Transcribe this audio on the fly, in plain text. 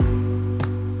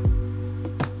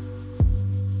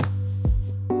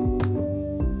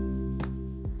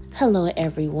Hello,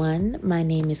 everyone. My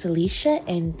name is Alicia,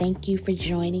 and thank you for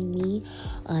joining me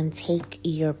on Take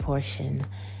Your Portion,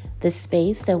 the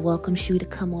space that welcomes you to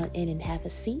come on in and have a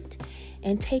seat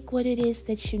and take what it is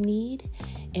that you need,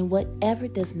 and whatever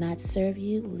does not serve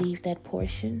you, leave that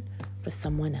portion for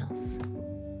someone else.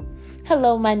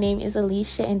 Hello, my name is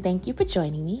Alicia, and thank you for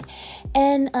joining me.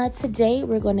 And today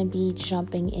we're going to be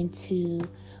jumping into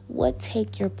what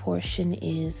Take Your Portion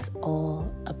is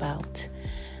all about.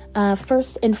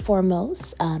 First and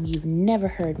foremost, you've never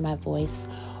heard my voice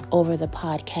over the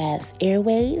podcast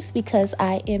airways because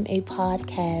I am a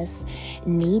podcast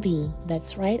newbie.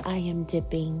 That's right, I am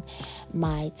dipping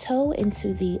my toe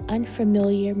into the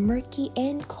unfamiliar, murky,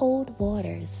 and cold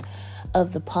waters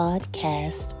of the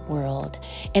podcast world.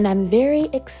 And I'm very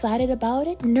excited about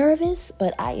it, nervous,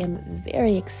 but I am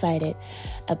very excited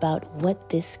about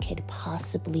what this could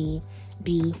possibly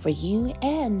be for you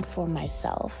and for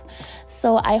myself.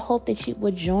 So I hope that you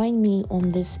would join me on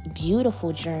this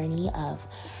beautiful journey of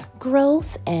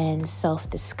growth and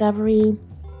self-discovery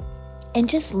and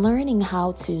just learning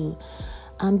how to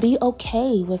be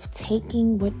okay with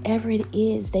taking whatever it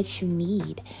is that you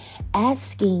need,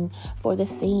 asking for the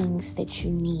things that you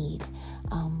need,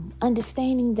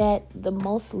 understanding that the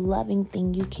most loving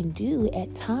thing you can do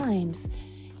at times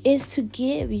is to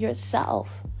give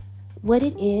yourself what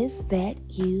it is that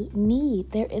you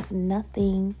need. There is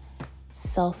nothing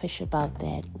selfish about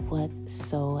that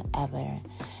whatsoever.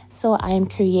 So I am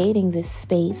creating this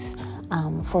space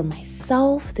for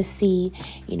myself to see,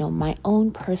 my own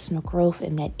personal growth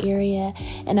in that area.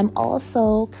 And I'm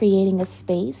also creating a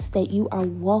space that you are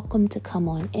welcome to come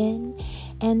on in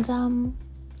and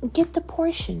get the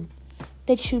portion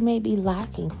that you may be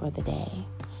lacking for the day.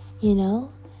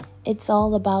 It's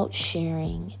all about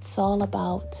sharing. It's all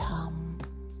about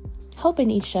helping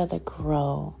each other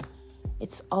grow.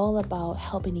 It's all about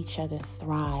helping each other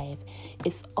thrive.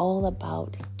 It's all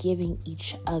about giving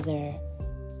each other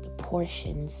the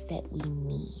portions that we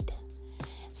need.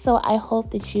 So I hope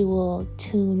that you will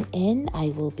tune in. I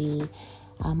will be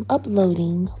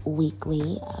uploading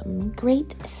weekly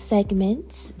great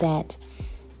segments that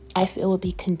I feel will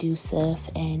be conducive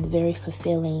and very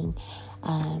fulfilling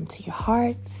to your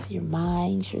hearts, your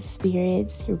minds, your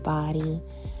spirits, your body.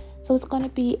 So it's going to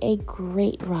be a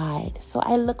great ride. So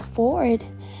I look forward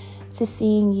to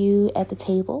seeing you at the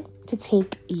table to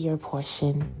take your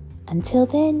portion. Until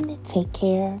then, take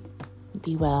care,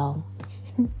 be well,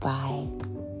 bye.